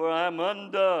me, for I am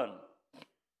undone."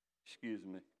 Excuse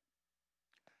me.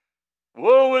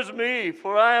 "Woe is me,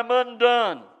 for I am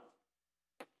undone,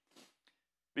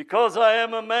 because I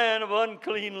am a man of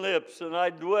unclean lips, and I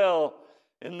dwell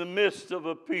in the midst of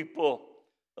a people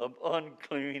of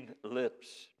unclean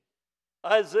lips."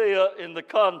 Isaiah, in the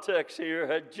context here,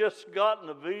 had just gotten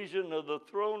a vision of the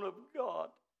throne of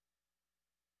God.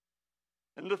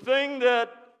 And the thing that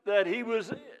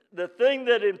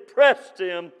impressed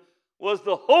him was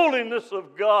the holiness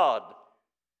of God.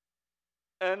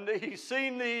 And he's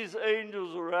seen these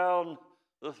angels around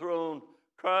the throne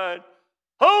crying,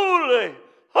 "Holy,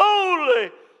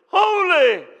 holy,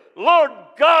 holy, Lord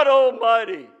God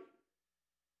Almighty."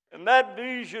 And that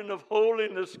vision of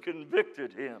holiness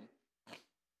convicted him.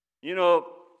 You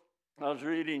know, I was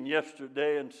reading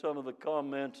yesterday in some of the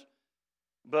comments,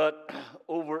 but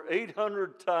over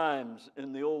 800 times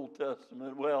in the Old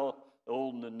Testament, well, the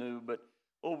Old and the New, but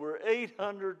over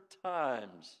 800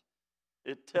 times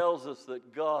it tells us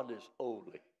that God is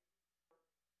holy.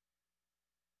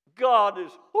 God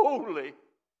is holy.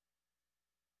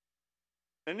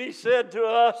 And he said to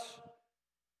us,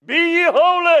 "Be ye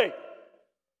holy,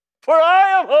 for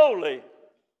I am holy."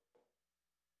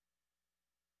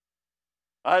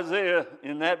 Isaiah,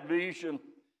 in that vision,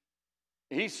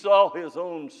 he saw his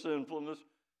own sinfulness.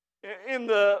 In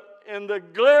the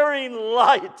glaring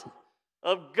light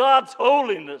of God's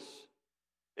holiness,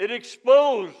 it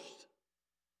exposed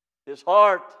his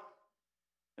heart,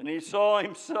 and he saw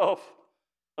himself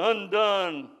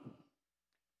undone.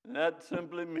 And that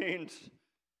simply means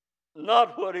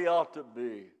not what he ought to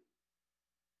be.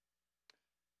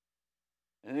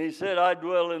 And he said, "I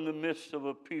dwell in the midst of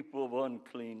a people of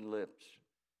unclean lips."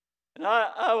 And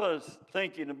I was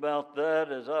thinking about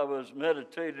that as I was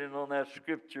meditating on that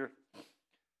scripture.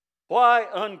 Why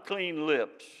unclean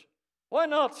lips? Why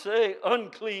not say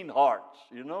unclean hearts,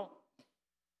 you know?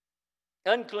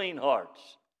 Unclean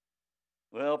hearts.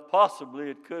 Well, possibly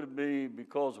it could be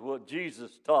because of what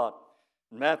Jesus taught.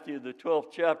 In Matthew, the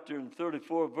 12th chapter and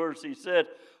 34th verse, he said,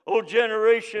 "O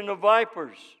generation of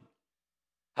vipers,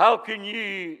 how can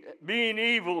ye, being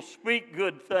evil, speak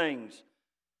good things?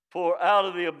 For out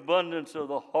of the abundance of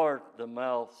the heart the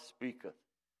mouth speaketh."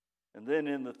 And then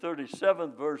in the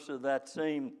 37th verse of that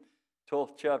same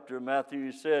 12th chapter of Matthew,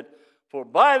 he said, "For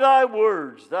by thy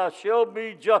words thou shalt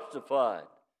be justified."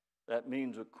 That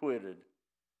means acquitted.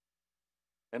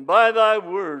 "And by thy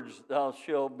words thou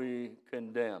shalt be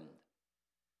condemned."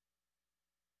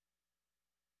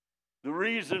 The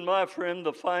reason, my friend,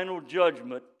 the final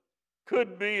judgment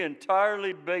could be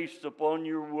entirely based upon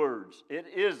your words. It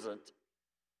isn't.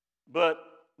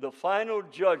 But the final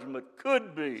judgment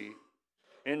could be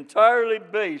entirely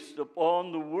based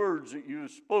upon the words that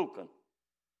you've spoken.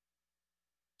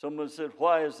 Someone said,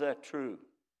 "Why is that true?"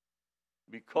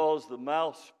 Because the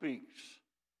mouth speaks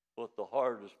what the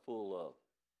heart is full of.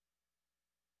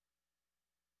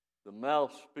 The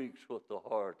mouth speaks what the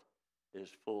heart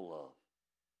is full of.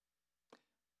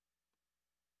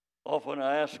 Often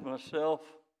I ask myself,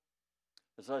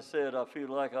 as I said, I feel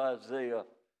like Isaiah,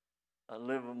 I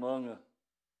live among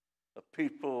a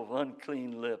people of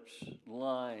unclean lips,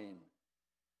 lying.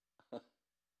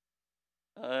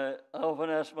 I often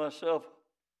ask myself,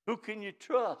 who can you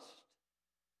trust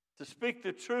to speak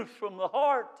the truth from the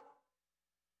heart?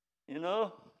 You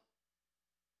know?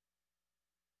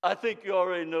 I think you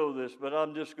already know this, but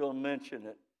I'm just going to mention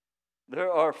it.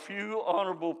 There are few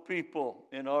honorable people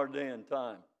in our day and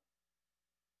time.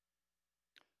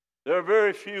 There are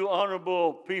very few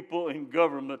honorable people in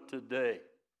government today.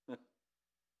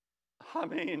 I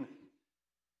mean,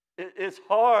 it's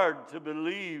hard to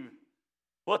believe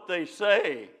what they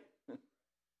say. It's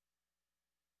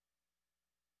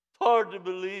hard to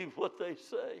believe what they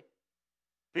say.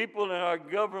 People in our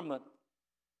government,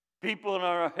 people in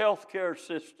our healthcare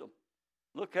system,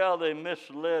 look how they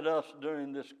misled us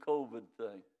during this COVID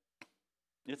thing.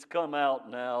 It's come out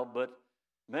now, but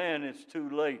man, it's too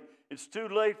late. It's too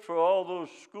late for all those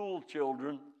school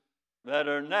children that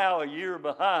are now a year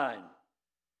behind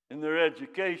in their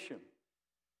education.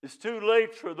 It's too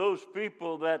late for those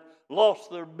people that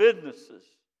lost their businesses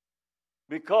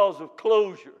because of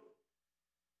closure.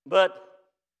 But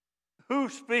who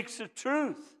speaks the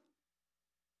truth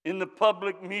in the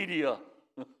public media?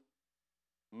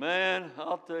 Man,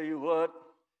 I'll tell you what,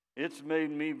 it's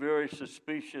made me very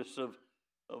suspicious of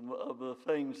the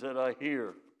things that I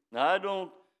hear. Now, I don't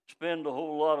spend a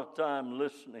whole lot of time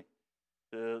listening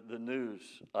to the news.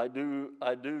 I do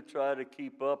try to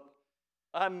keep up.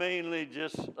 I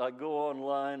go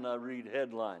online, I read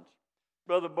headlines.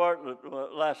 Brother Bartlett,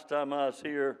 last time I was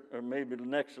here, or maybe the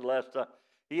next to last time,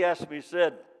 he asked me,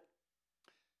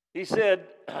 he said,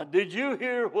 did you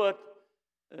hear what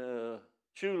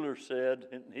Schuler said?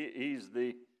 And he's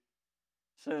the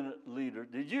Senate leader.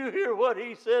 Did you hear what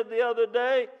he said the other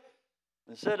day?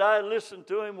 And said, I listened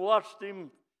to him, watched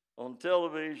him on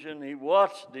television. He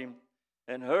watched him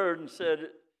and heard and said,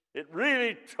 it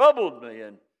really troubled me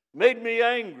and made me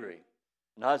angry.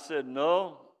 And I said,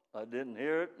 no, I didn't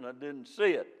hear it and I didn't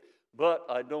see it. But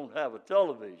I don't have a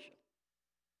television.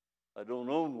 I don't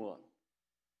own one.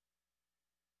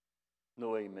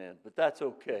 No amen, but that's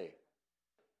okay.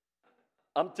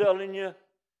 I'm telling you,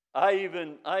 I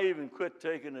even quit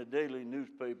taking a daily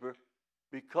newspaper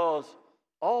because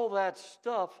all that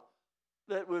stuff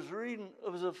that was reading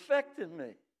was affecting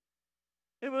me.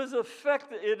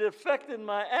 It affected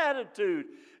my attitude.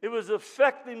 It was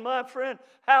affecting my friend,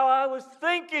 how I was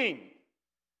thinking.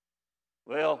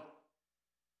 Well,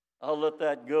 I'll let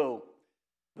that go.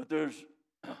 But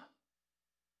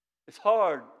it's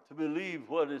hard to believe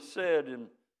what is said in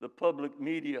the public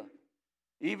media,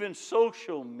 even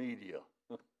social media.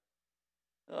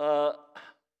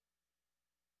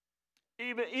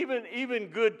 Even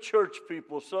good church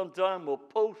people sometimes will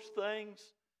post things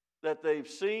that they've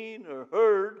seen or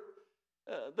heard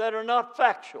that are not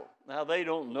factual. Now, they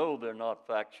don't know they're not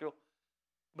factual,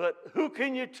 but who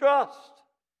can you trust?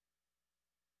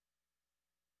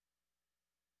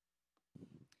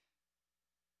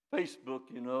 Facebook,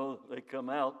 they come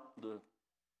out,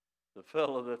 the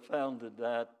fellow that founded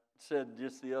that said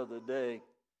just the other day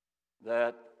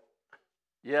that,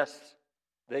 yes,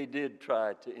 they did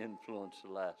try to influence the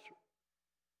last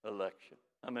election.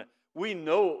 I mean, we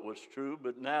know it was true,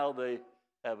 but now they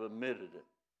have admitted it.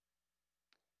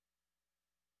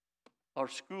 Our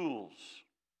schools,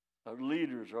 our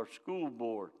leaders, our school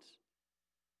boards,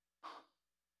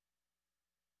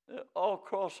 all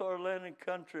across our land and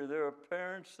country, there are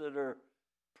parents that are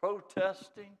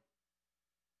protesting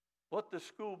what the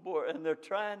school board, and they're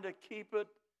trying to keep it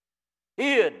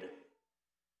hid.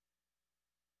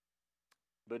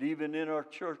 But even in our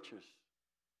churches,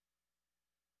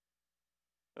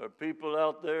 there are people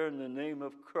out there in the name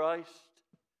of Christ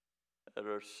that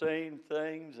are saying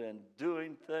things and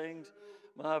doing things,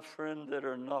 my friend, that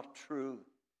are not true.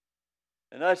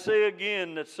 And I say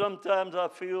again that sometimes I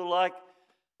feel like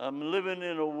I'm living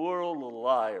in a world of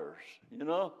liars,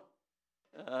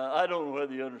 I don't know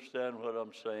whether you understand what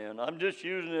I'm saying. I'm just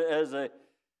using it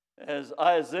as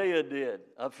Isaiah did.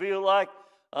 I feel like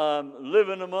I'm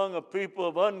living among a people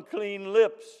of unclean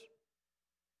lips.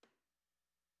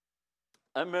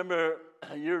 I remember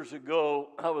years ago,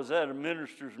 I was at a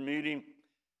minister's meeting,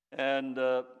 and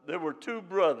there were two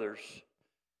brothers.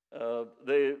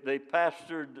 They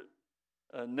pastored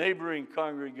a neighboring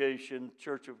congregation,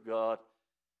 Church of God,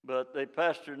 but they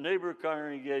pastored neighbor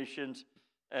congregations,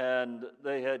 and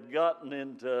they had gotten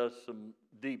into some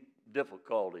deep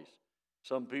difficulties.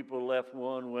 Some people left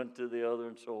one, went to the other,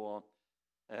 and so on.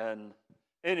 And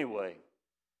anyway,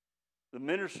 the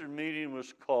minister meeting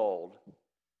was called,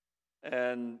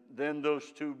 and then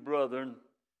those two brethren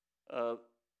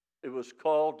it was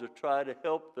called to try to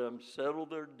help them settle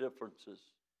their differences.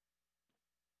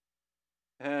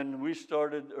 And we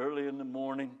started early in the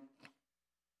morning,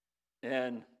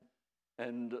 and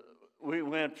we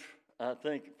went, I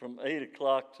think, from 8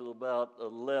 o'clock till about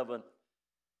 11.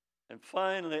 And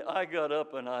finally, I got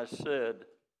up and I said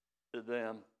to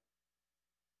them,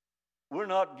 we're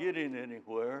not getting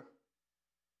anywhere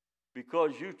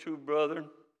because you two brethren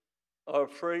are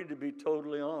afraid to be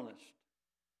totally honest.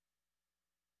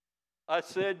 I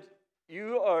said,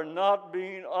 you are not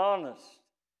being honest.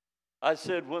 I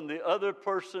said, when the other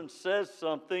person says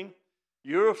something,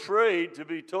 you're afraid to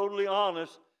be totally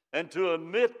honest and to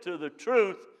admit to the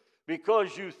truth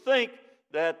because you think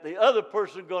that the other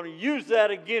person is going to use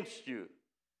that against you.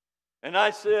 And I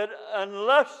said,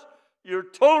 unless you're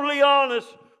totally honest,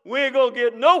 we ain't going to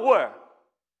get nowhere.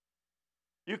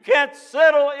 You can't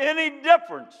settle any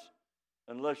difference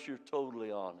unless you're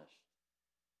totally honest.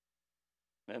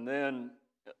 And then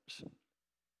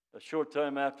a short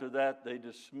time after that, they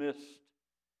dismissed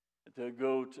to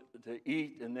go to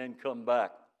eat and then come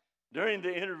back. During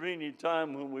the intervening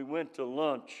time when we went to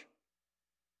lunch,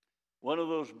 one of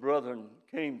those brethren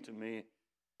came to me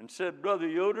and said, Brother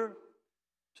Yoder,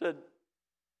 said,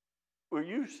 were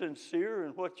you sincere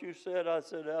in what you said? I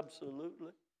said,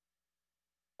 absolutely.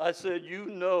 I said, you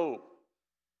know.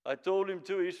 I told him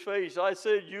to his face, I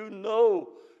said, you know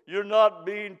you're not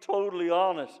being totally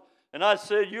honest. And I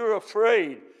said, you're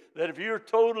afraid that if you're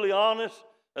totally honest,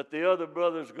 that the other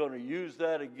brother's going to use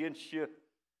that against you.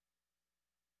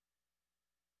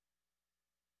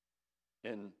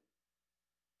 And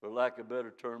for lack of a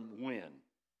better term, win.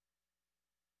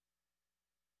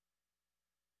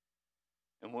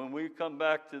 And when we come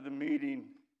back to the meeting,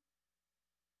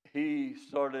 he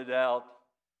started out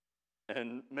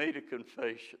and made a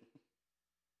confession.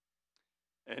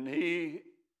 And he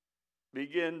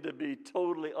began to be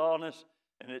totally honest,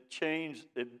 and it changed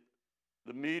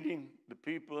the meeting, the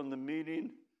people in the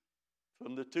meeting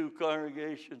from the two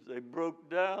congregations. They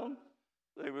broke down.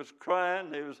 They was crying.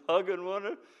 They was hugging one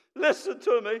another. Listen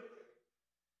to me.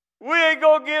 We ain't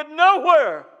going to get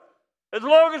nowhere as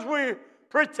long as we're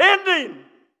pretending.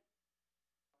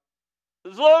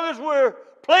 As long as we're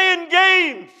playing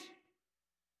games.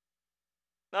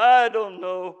 I don't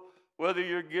know whether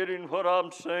you're getting what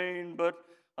I'm saying, but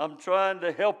I'm trying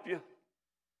to help you.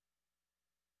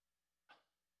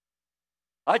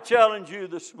 I challenge you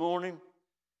this morning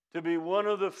to be one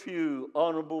of the few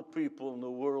honorable people in the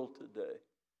world today.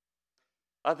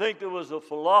 I think there was a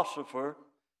philosopher,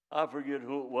 I forget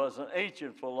who it was, an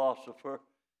ancient philosopher,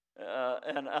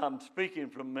 and I'm speaking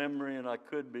from memory and I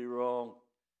could be wrong,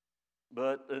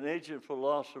 but an ancient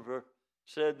philosopher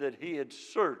said that he had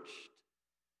searched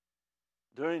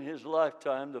during his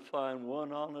lifetime to find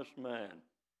one honest man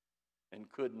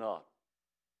and could not.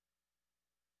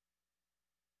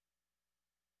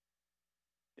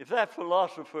 If that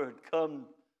philosopher had come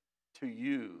to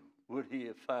you, would he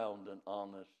have found an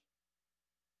honest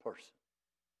person?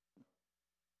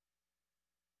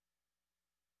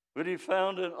 Would he have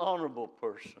found an honorable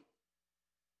person?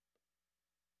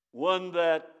 One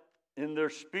that in their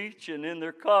speech and in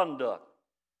their conduct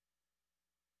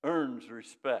earns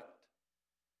respect.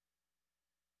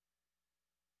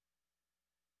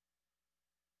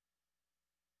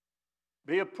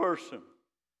 Be a person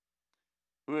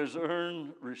who has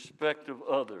earned respect of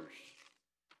others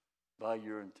by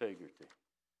your integrity.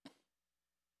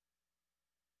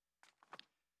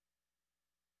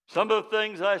 Some of the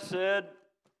things I said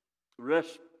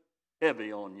rest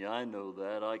heavy on you. I know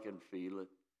that. I can feel it.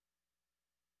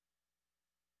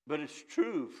 But it's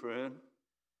true, friend.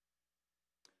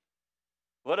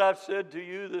 What I've said to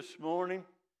you this morning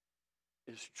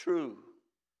is true.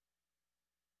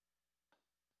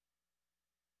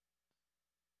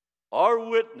 Our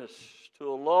witness to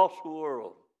a lost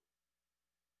world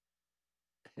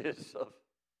is of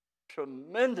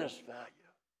tremendous value.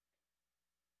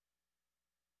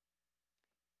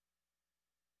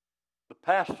 The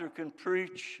pastor can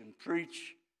preach and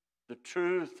preach the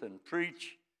truth and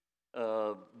preach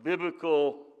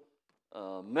biblical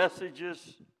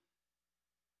messages,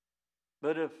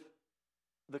 but if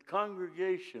the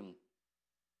congregation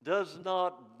does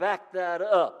not back that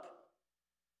up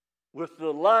with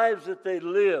the lives that they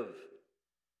live,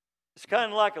 it's kind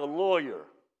of like a lawyer.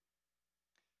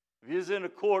 If he was in a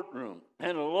courtroom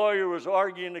and a lawyer was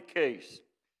arguing a case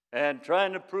and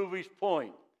trying to prove his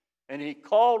point, and he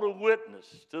called a witness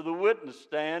to the witness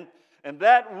stand, and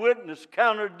that witness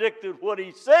contradicted what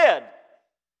he said,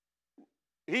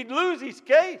 he'd lose his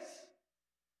case.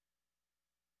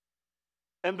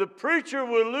 And the preacher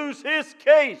will lose his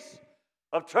case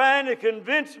of trying to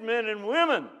convince men and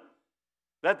women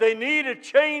that they need a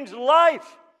changed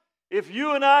life if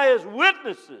you and I as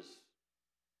witnesses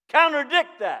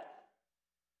contradict that.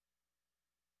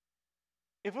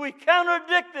 If we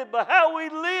contradict it by how we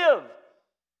live,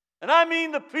 and I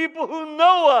mean the people who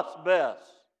know us best,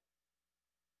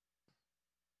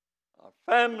 our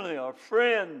family, our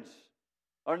friends,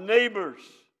 our neighbors,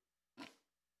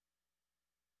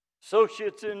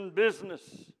 associates in business,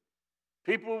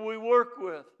 people we work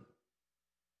with.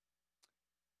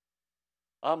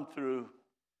 I'm through.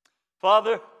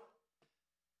 Father,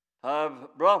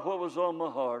 I've brought what was on my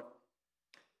heart,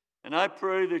 and I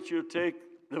pray that you'll take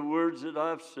the words that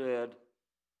I've said,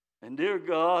 and dear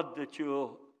God, that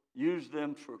you'll use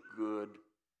them for good.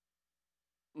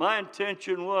 My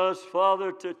intention was,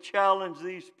 Father, to challenge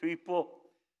these people,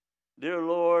 dear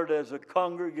Lord, as a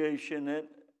congregation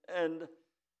and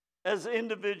as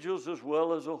individuals as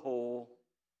well as a whole,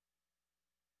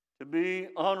 to be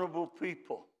honorable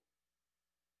people,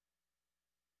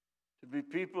 to be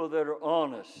people that are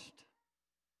honest,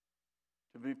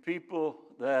 to be people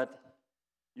that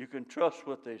you can trust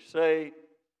what they say,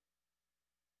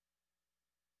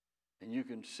 and you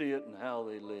can see it in how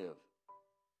they live.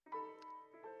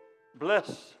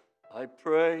 Bless, I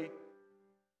pray,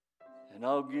 and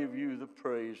I'll give you the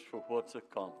praise for what's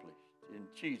accomplished. In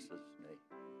Jesus'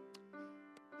 name,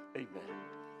 amen.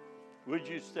 Would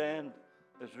you stand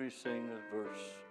as we sing a verse?